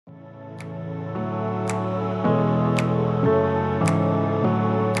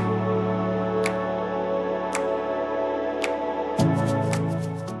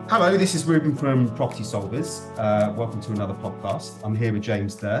Hello, this is Ruben from Property Solvers. Welcome to another podcast. I'm here with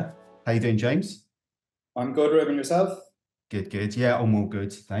James Durr. How you doing, James? I'm good, Ruben. Yourself? Good. Yeah, I'm all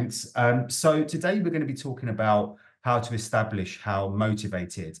good, thanks. So today we're going to be talking about how to establish how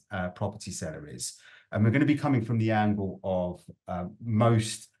motivated a property seller is. And we're going to be coming from the angle of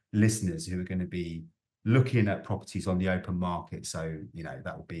most listeners who are going to be looking at properties on the open market. So,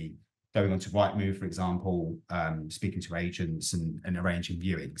 that will be going on to Rightmove, for example, speaking to agents and arranging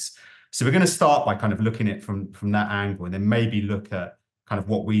viewings. So we're going to start by kind of looking at it from that angle, and then maybe look at kind of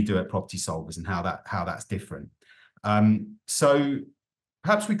what we do at Property Solvers and how that's different. So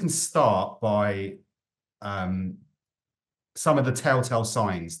perhaps we can start by some of the telltale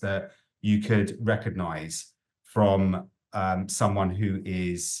signs that you could recognize from someone who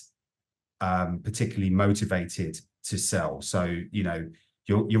is particularly motivated to sell. So,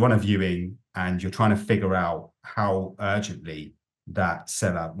 you're on a viewing and you're trying to figure out how urgently that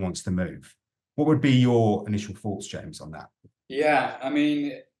seller wants to move. What would be your initial thoughts, James, on that? Yeah, I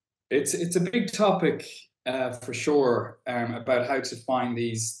mean, it's a big topic for sure, about how to find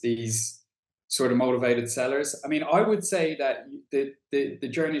these sort of motivated sellers. I mean, I would say that the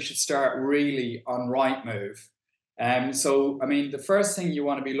journey should start really on Rightmove. So, I mean, the first thing you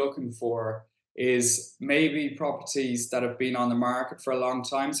want to be looking for is maybe properties that have been on the market for a long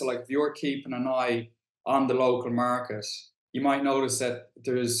time. So, like, if you're keeping an eye on the local market, you might notice that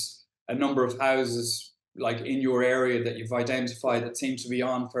there's a number of houses like in your area that you've identified that seem to be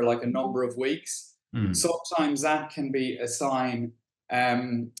on for like a number of weeks. Sometimes that can be a sign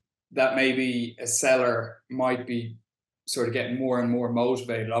that maybe a seller might be sort of getting more and more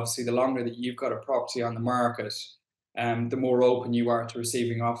motivated. Obviously, the longer that you've got a property on the market, the more open you are to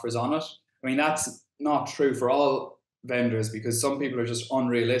receiving offers on it. I mean, that's not true for all vendors, because some people are just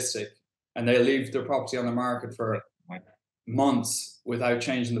unrealistic and they leave their property on the market for months without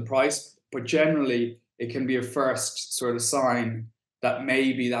changing the price. But generally, it can be a first sort of sign that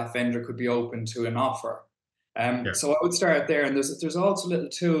maybe that vendor could be open to an offer. So I would start there, and there's also little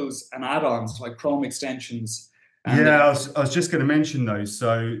tools and add-ons like Chrome extensions. And I was just going to mention those.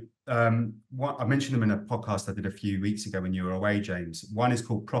 So I mentioned them in a podcast I did a few weeks ago when you were away, James. One is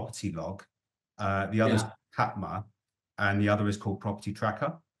called Property Log, the other is Patma, and the other is called Property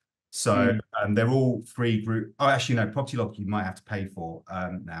Tracker. So they're all free group. Oh, actually, no, Property Log you might have to pay for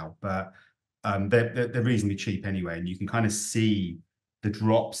now, but they're reasonably cheap anyway, and you can kind of see the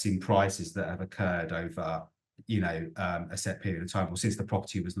drops in prices that have occurred over a set period of time, or since the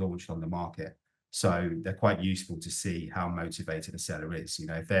property was launched on the market. So they're quite useful to see how motivated a seller is.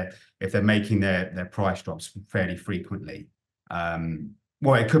 If they're making their price drops fairly frequently,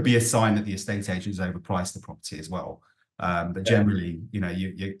 well, it could be a sign that the estate agent has overpriced the property as well. But generally,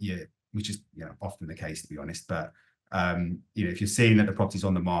 which is often the case, to be honest. But if you're seeing that the property's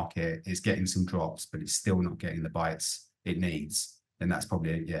on the market, it's getting some drops, but it's still not getting the bites it needs, then that's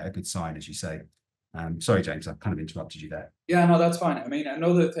probably a good sign, as you say. Sorry, James, I've kind of interrupted you there. Yeah, no, that's fine. I mean,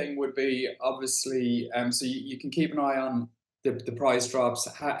 another thing would be obviously, so you can keep an eye on the price drops,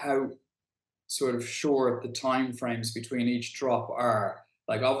 how sort of short the time frames between each drop are.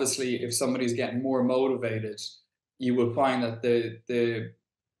 Like, obviously, if somebody's getting more motivated, you will find that the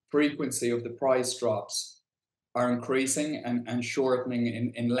frequency of the price drops are increasing and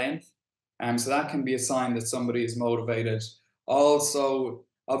shortening in length. So that can be a sign that somebody is motivated. Also,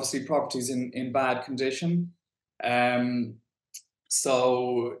 obviously, properties in bad condition.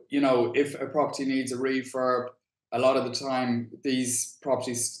 So, if a property needs a refurb, a lot of the time these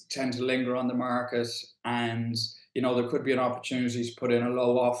properties tend to linger on the market, and there could be an opportunity to put in a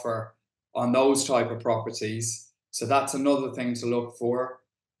low offer on those type of properties. So that's another thing to look for.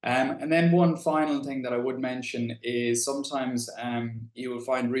 And then one final thing that I would mention is sometimes you will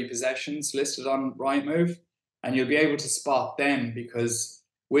find repossessions listed on Rightmove, and you'll be able to spot them, because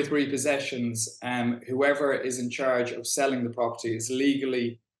with repossessions, whoever is in charge of selling the property is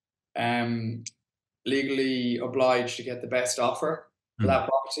legally obliged to get the best offer for that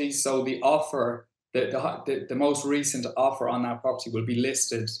property. So the offer, the most recent offer on that property will be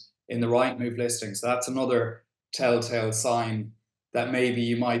listed in the Rightmove listing. So that's another telltale sign that maybe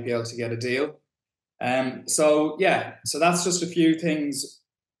you might be able to get a deal. So that's just a few things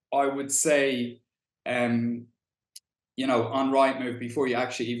I would say, on Rightmove before you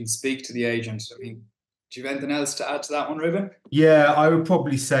actually even speak to the agent. I mean, do you have anything else to add to that one, Ruben? Yeah, I would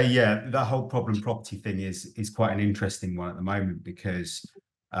probably say, that whole problem property thing is quite an interesting one at the moment, because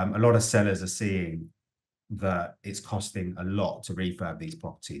a lot of sellers are seeing that it's costing a lot to refurb these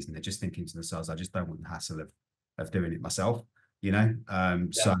properties, and they're just thinking to themselves, I just don't want the hassle of doing it myself.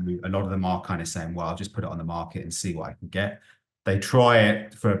 So a lot of them are kind of saying, well, I'll just put it on the market and see what I can get. they try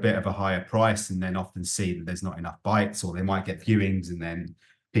it for a bit of a higher price and then often see that there's not enough bites, or they might get viewings and then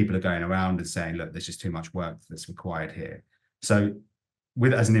people are going around and saying, look, there's just too much work that's required here. So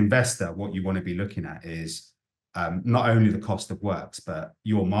as an investor, what you want to be looking at is not only the cost of works, but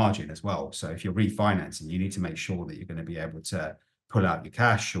your margin as well. So if you're refinancing, you need to make sure that you're going to be able to pull out your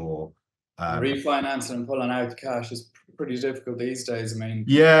cash, or refinancing and pulling out the cash is pretty difficult these days.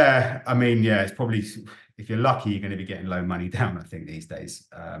 Yeah, it's probably, if you're lucky, you're going to be getting low money down, I think, these days,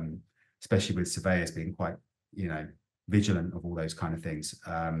 especially with surveyors being quite, vigilant of all those kind of things.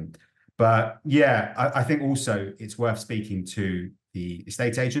 But yeah, I think also it's worth speaking to the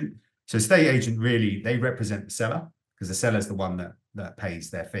estate agent. So estate agent, really, they represent the seller, because the seller's the one that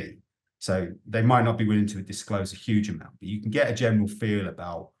pays their fee. So they might not be willing to disclose a huge amount, but you can get a general feel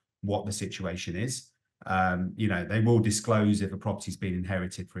about what the situation is. They will disclose if a property's been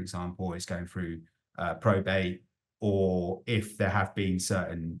inherited, for example, or it's going through probate, or if there have been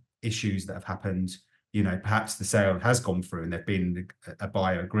certain issues that have happened. Perhaps the sale has gone through and there've been a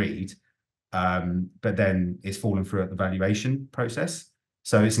buyer agreed, but then it's fallen through at the valuation process.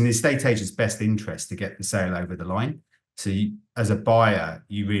 So it's in the estate agent's best interest to get the sale over the line. So as a buyer,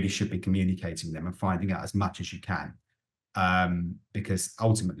 you really should be communicating with them and finding out as much as you can, because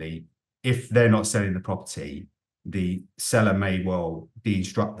ultimately, if they're not selling the property, the seller may well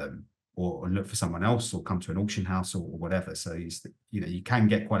de-instruct them or look for someone else or come to an auction house or whatever. So you can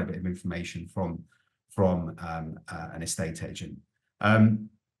get quite a bit of information from an estate agent.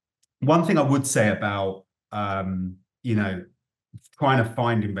 One thing I would say about trying to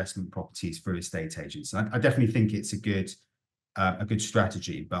find investment properties through estate agents, I definitely think it's a good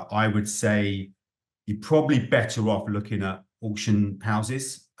strategy, but I would say you're probably better off looking at auction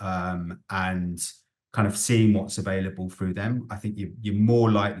houses and kind of seeing what's available through them. I think you're more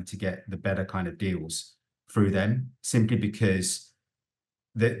likely to get the better kind of deals through them, simply because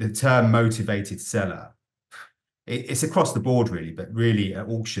the term motivated seller, it's across the board really, but really at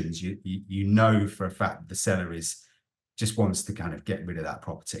auctions, you know for a fact that the seller just wants to kind of get rid of that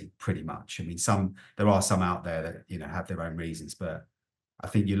property pretty much. There are some out there that have their own reasons, but I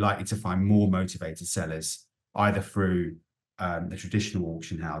think you're likely to find more motivated sellers either through the traditional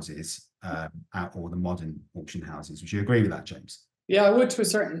auction houses or the modern auction houses. Would you agree with that, James? Yeah, I would to a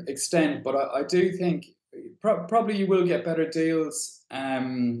certain extent, but I do think probably you will get better deals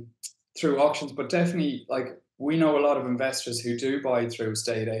through auctions, but definitely, we know a lot of investors who do buy through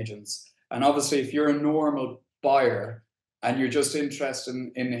estate agents. And obviously, if you're a normal buyer and you're just interested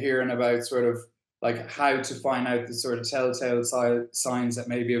in hearing about sort of how to find out the sort of telltale signs that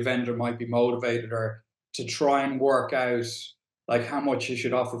maybe a vendor might be motivated, or to try and work out how much you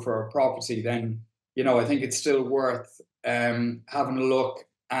should offer for a property, then I think it's still worth having a look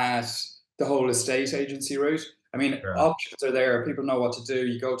at the whole estate agency route. Yeah. Options are there. People know what to do.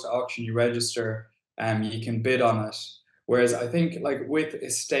 You go to auction, you register, you can bid on it. Whereas I think with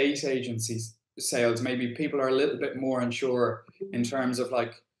estate agencies sales, maybe people are a little bit more unsure in terms of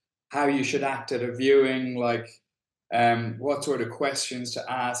how you should act at a viewing, what sort of questions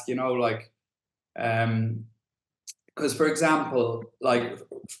to ask, because for example,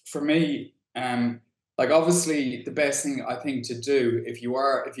 for me, obviously the best thing I think to do if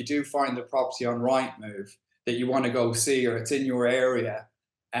you do find the property on Rightmove that you want to go see, or it's in your area,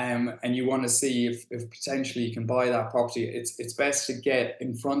 and you want to see if potentially you can buy that property, it's best to get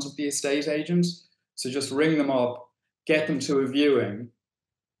in front of the estate agent. So just ring them up, get them to a viewing,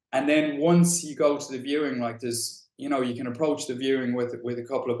 and then once you go to the viewing, there's you can approach the viewing with a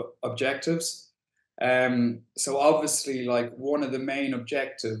couple of objectives. So obviously, one of the main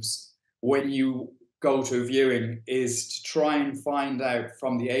objectives when you go to a viewing is to try and find out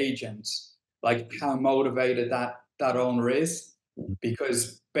from the agent how motivated that owner is,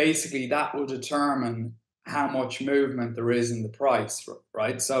 because basically that will determine how much movement there is in the price,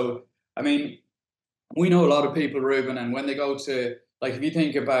 right? So we know a lot of people, Ruben, and when they go to, if you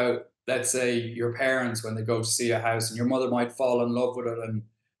think about, let's say, your parents, when they go to see a house, and your mother might fall in love with it, and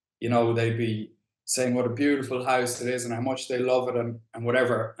they'd be saying what a beautiful house it is and how much they love it and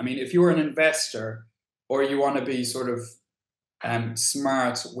whatever. If you're an investor, or you want to be sort of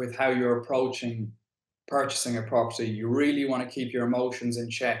smart with how you're approaching purchasing a property, you really want to keep your emotions in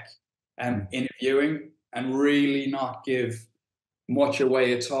check in a viewing, and really not give much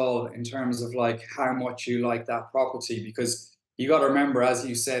away at all in terms of how much you like that property, because you got to remember, as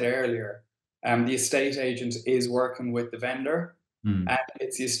you said earlier, the estate agent is working with the vendor, and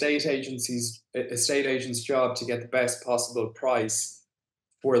it's the estate agent's job to get the best possible price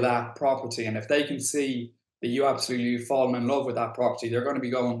for that property. And if they can see that you absolutely fallen in love with that property, they're going to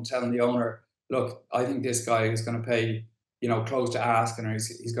be telling the owner, look, I think this guy is going to pay close to asking, or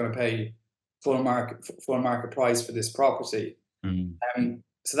he's going to pay full market price for this property.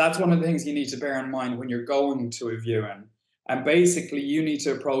 So that's one of the things you need to bear in mind when you're going to a viewing. And basically, you need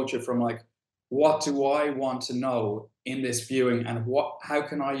to approach it from like, what do I want to know in this viewing, and how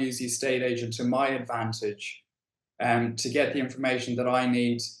can I use the estate agent to my advantage, to get the information that I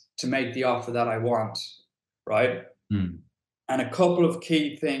need to make the offer that I want, right? And a couple of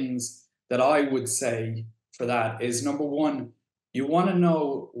key things that I would say for that is, number one, you want to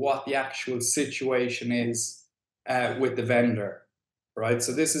know what the actual situation is with the vendor, right?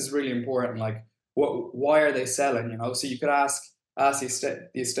 So this is really important. Like, why are they selling? So you could ask the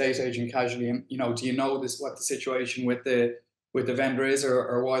estate agent casually, and do you know what the situation with the vendor is,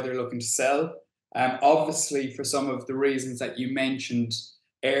 or why they're looking to sell? Obviously, for some of the reasons that you mentioned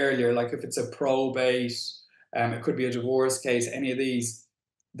earlier, like if it's a probate, it could be a divorce case, any of these,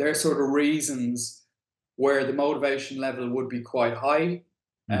 they're sort of reasons where the motivation level would be quite high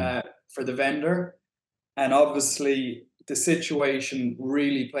for the vendor. And obviously, the situation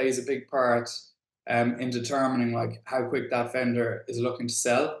really plays a big part in determining like how quick that vendor is looking to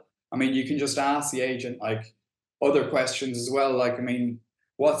sell. I mean, you can just ask the agent like other questions as well. Like, I mean,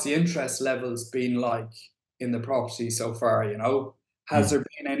 what's the interest levels been like in the property so far? Has there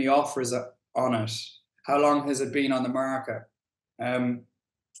been any offers on it? How long has it been on the market?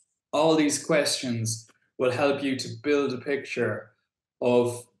 All these questions will help you to build a picture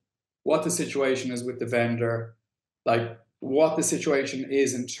of what the situation is with the vendor, like what the situation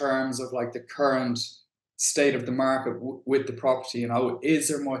is in terms of like the current state of the market with the property. Is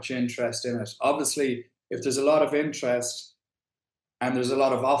there much interest in it? Obviously, if there's a lot of interest and there's a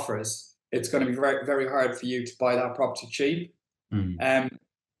lot of offers, it's going to be very, very hard for you to buy that property cheap. I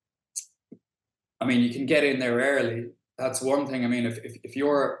mean, you can get in there early. That's one thing. I mean, if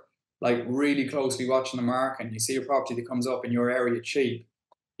you're like really closely watching the market and you see a property that comes up in your area cheap,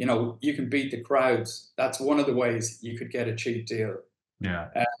 you can beat the crowds. That's one of the ways you could get a cheap deal. Yeah.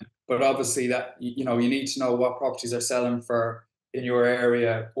 But obviously that, you need to know what properties are selling for in your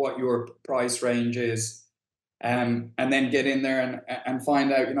area, what your price range is, and then get in there and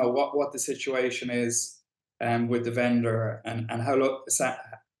find out, what the situation is with the vendor, and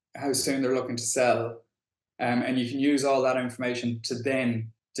how soon they're looking to sell. And you can use all that information to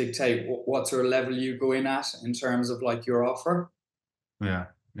then dictate what sort of level you go in at in terms of like your offer.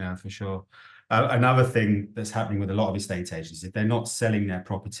 Yeah, for sure. Another thing that's happening with a lot of estate agents, if they're not selling their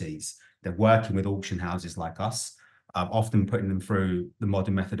properties, they're working with auction houses like us, often putting them through the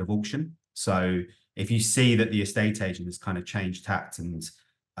modern method of auction. So if you see that the estate agent has kind of changed tact and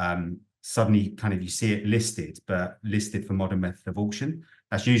suddenly kind of you see it listed, but listed for modern method of auction,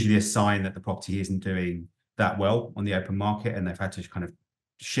 that's usually a sign that the property isn't doing that well on the open market, and they've had to kind of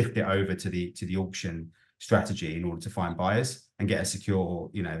shift it over to the auction strategy in order to find buyers and get a secure,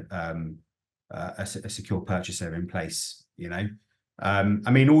 a secure purchaser in place.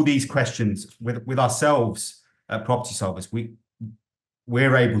 I mean, all these questions with ourselves at Property Solvers,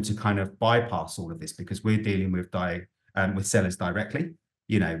 we're able to kind of bypass all of this because we're dealing with sellers directly.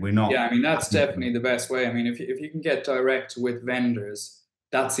 We're not. Yeah, I mean, that's definitely the best way. I mean, if you can get direct with vendors,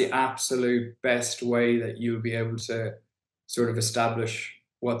 that's the absolute best way that you'll be able to sort of establish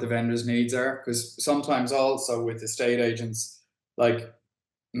what the vendor's needs are. Because sometimes also with estate agents, like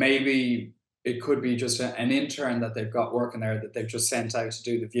maybe it could be just an intern that they've got working there that they've just sent out to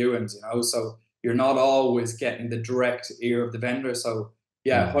do the viewings, so you're not always getting the direct ear of the vendor. So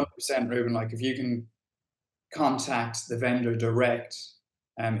yeah, 100%, Ruben, like if you can contact the vendor direct,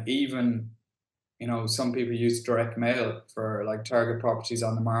 even some people use direct mail for like target properties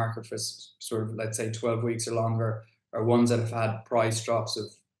on the market for sort of, let's say, 12 weeks or longer, or ones that have had price drops of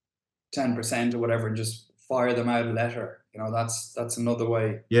 10% or whatever, and just fire them out a letter. That's another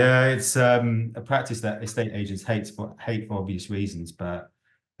way. Yeah, it's a practice that estate agents hate for obvious reasons, but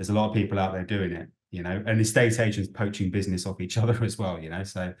there's a lot of people out there doing it, and estate agents poaching business off each other as well,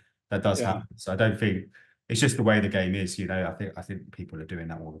 so that does happen. So I don't think it's just the way the game is, I think people are doing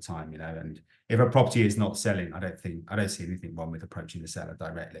that all the time, and if a property is not selling, I don't see anything wrong with approaching the seller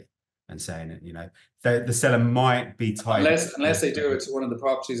directly and saying it. The seller might be tied unless they do it to one of the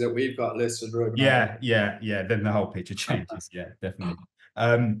properties that we've got listed, Ruben. Yeah, then the whole picture changes. Yeah, definitely.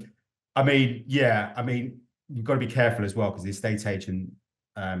 I mean, you've got to be careful as well, because the estate agent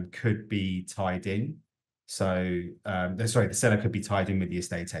could be tied in. So the seller could be tied in with the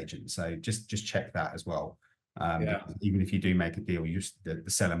estate agent. So just check that as well. Even if you do make a deal, the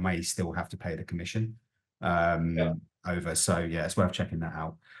seller may still have to pay the commission over. So yeah, it's worth checking that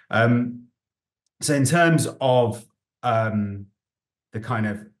out. So in terms of the kind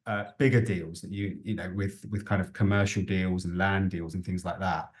of bigger deals that you know, with kind of commercial deals and land deals and things like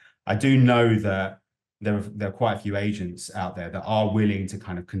that. I do know that there are quite a few agents out there that are willing to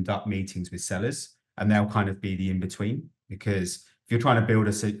kind of conduct meetings with sellers, and they'll kind of be the in-between, because if you're trying to build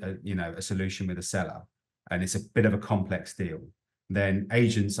a solution with a seller and it's a bit of a complex deal, then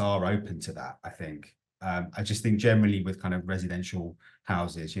agents are open to that, I think. I just think generally with kind of residential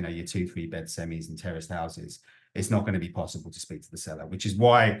houses, you know, your 2-3 bed semis and terraced houses, it's not going to be possible to speak to the seller, which is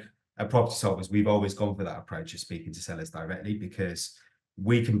why at Property Solvers, we've always gone for that approach of speaking to sellers directly, because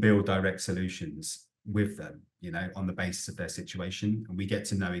we can build direct solutions with them, you know, on the basis of their situation, and we get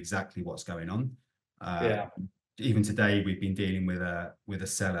to know exactly what's going on. Even today, we've been dealing with a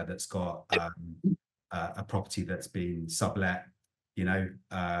seller that's got a property that's been sublet, you know,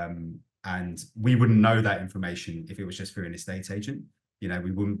 and we wouldn't know that information if it was just through an estate agent. You know,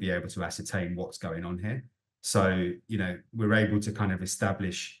 we wouldn't be able to ascertain what's going on here. So, you know, we're able to kind of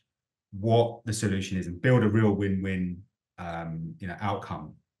establish what the solution is and build a real win-win, you know,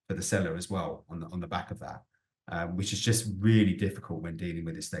 outcome for the seller as well on the back of that, which is just really difficult when dealing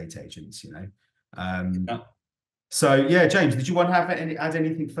with estate agents, you know. So yeah, James, did you want to add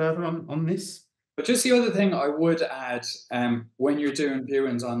anything further on this? But just the other thing I would add, when you're doing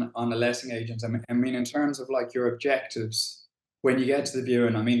viewings on a letting agent, I mean, in terms of like your objectives when you get to the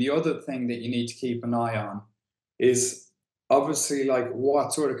viewing, I mean, the other thing that you need to keep an eye on is obviously like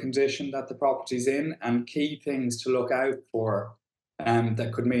what sort of condition that the property's in, and key things to look out for,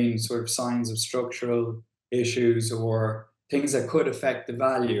 that could mean sort of signs of structural issues or things that could affect the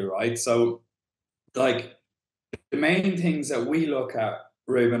value, right? So like the main things that we look at,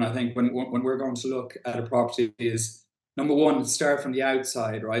 Ruben, I think when we're going to look at a property is, number one, start from the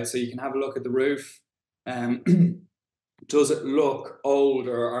outside, right? So you can have a look at the roof. Does it look old,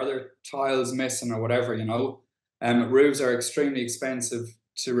 or are there tiles missing or whatever, you know? Roofs are extremely expensive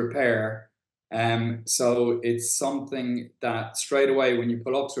to repair. So it's something that straight away when you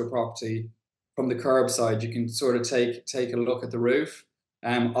pull up to a property from the curbside, you can sort of take a look at the roof.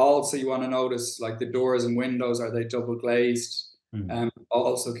 Also, you want to notice like the doors and windows, are they double glazed?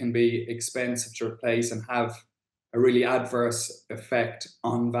 Also can be expensive to replace and have a really adverse effect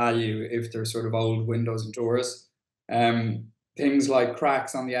on value if they're sort of old windows and doors. Things like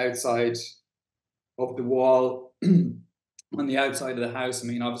cracks on the outside of the wall, on the outside of the house. I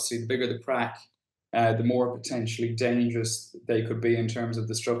mean, obviously, the bigger the crack, the more potentially dangerous they could be in terms of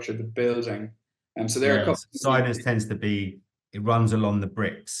the structure of the building. So there are a couple subsidence tends to be, it runs along the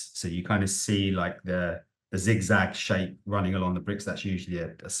bricks, so you kind of see like the zigzag shape running along the bricks. That's usually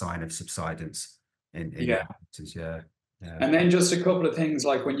a sign of subsidence in houses. Yeah. And then just a couple of things,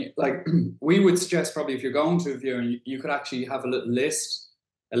 like when you, like, we would suggest probably if you're going to a viewing, you could actually have a little list,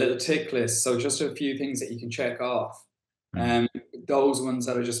 a little tick list. So just a few things that you can check off. Those ones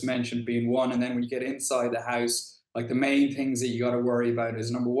that I just mentioned being one. And then when you get inside the house, like the main things that you got to worry about is,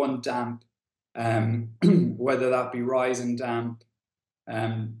 number one, damp, whether that be rising damp,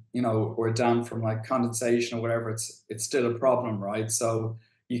 you know, or damp from like condensation or whatever, it's still a problem, right? So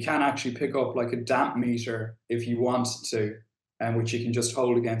you can actually pick up like a damp meter if you want to, which you can just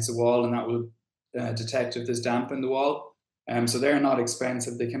hold against the wall, and that will detect if there's damp in the wall. So they're not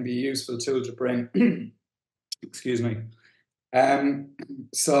expensive. They can be a useful tool to bring. Excuse me.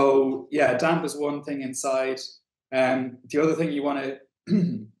 So yeah, damp is one thing inside. The other thing you want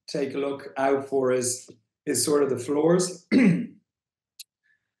to take a look out for is sort of the floors.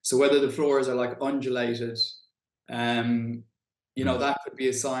 So whether the floors are like undulated, you know, that could be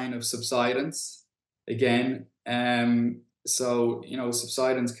a sign of subsidence again. So, you know,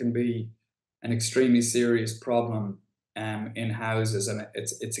 subsidence can be an extremely serious problem in houses, and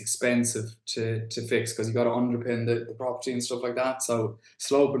it's expensive to fix, because you got to underpin the property and stuff like that. So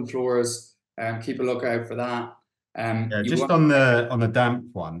sloping floors, keep a lookout for that. Just on the damp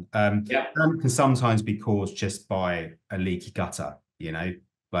one, damp can sometimes be caused just by a leaky gutter, you know,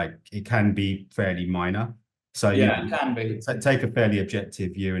 like it can be fairly minor. So it can be. Take a fairly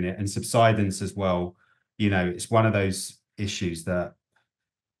objective view in it. And subsidence as well, you know, it's one of those issues that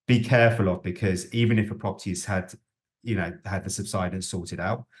be careful of, because even if a property has had the subsidence sorted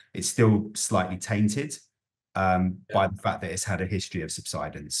out, it's still slightly tainted by the fact that it's had a history of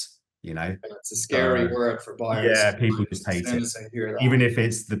subsidence, you know. It's a scary word for buyers. Yeah, people just hate it. Even if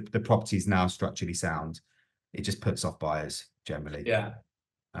it's the property is now structurally sound, it just puts off buyers generally. Yeah.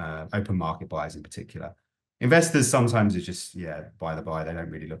 Open market buyers in particular. Investors sometimes are just, by the by, they don't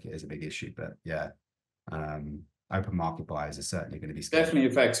really look at it as a big issue, but open market buyers are certainly going to be scared. Definitely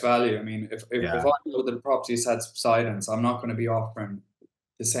affects value. I mean, if I know that the property's had subsidence, I'm not going to be offering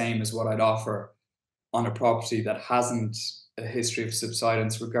the same as what I'd offer on a property that hasn't a history of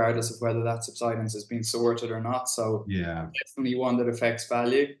subsidence, regardless of whether that subsidence has been sorted or not. So Yeah. definitely one that affects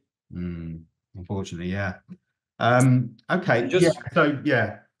value. Unfortunately, yeah. Okay. Just So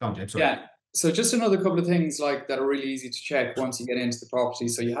yeah, go on, James. Sorry. yeah. So just another couple of things like that are really easy to check once you get into the property.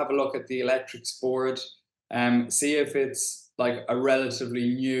 So you have a look at the electrics board, see if it's like a relatively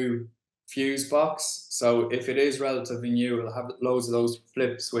new fuse box. So if it is relatively new, it'll have loads of those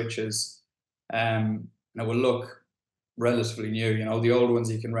flip switches, and it will look relatively new. You know, the old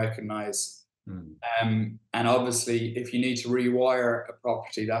ones you can recognize. And obviously, if you need to rewire a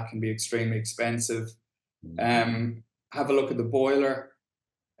property, that can be extremely expensive. Have a look at the boiler.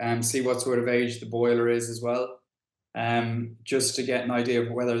 See what sort of age the boiler is as well, just to get an idea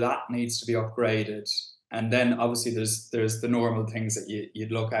of whether that needs to be upgraded. And then obviously there's the normal things that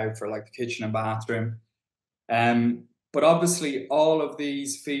you'd look out for, like the kitchen and bathroom. But obviously all of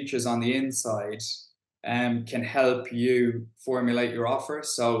these features on the inside can help you formulate your offer.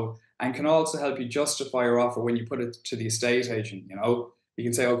 So, and can also help you justify your offer when you put it to the estate agent. You know, you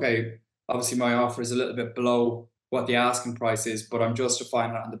can say, okay, obviously my offer is a little bit below what the asking price is, but I'm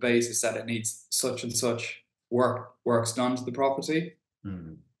justifying it on the basis that it needs such and such works done to the property.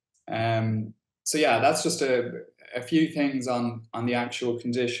 So yeah, that's just a few things on the actual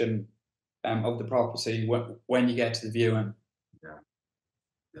condition of the property when you get to the viewing.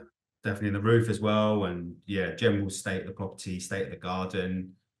 Yeah, definitely the roof as well, and yeah, general state of the property, state of the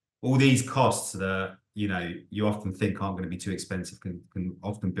garden, all these costs that you often think aren't going to be too expensive can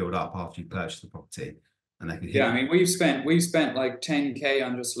often build up after you purchase the property. And they can hit I mean, we've spent like 10K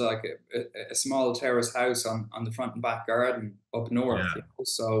on just like a small terrace house on the front and back garden up north. Yeah.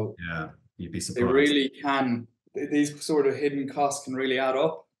 So yeah, you'd be surprised. They really can. These sort of hidden costs can really add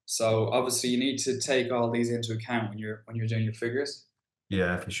up. So obviously, you need to take all these into account when you're doing your figures.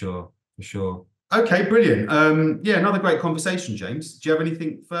 Yeah, for sure, for sure. Okay, brilliant. Yeah, another great conversation, James. Do you have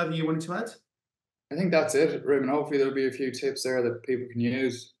anything further you wanted to add? I think that's it, Ruben. Hopefully, there'll be a few tips there that people can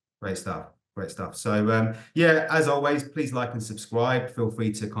use. Great stuff. Great stuff. So yeah, as always, please like and subscribe. Feel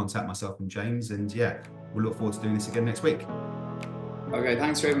free to contact myself and James. And yeah, we'll look forward to doing this again next week. Okay,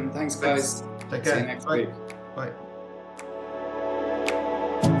 thanks, Ruben. Thanks, guys. Take care. See you next Bye. week. Bye.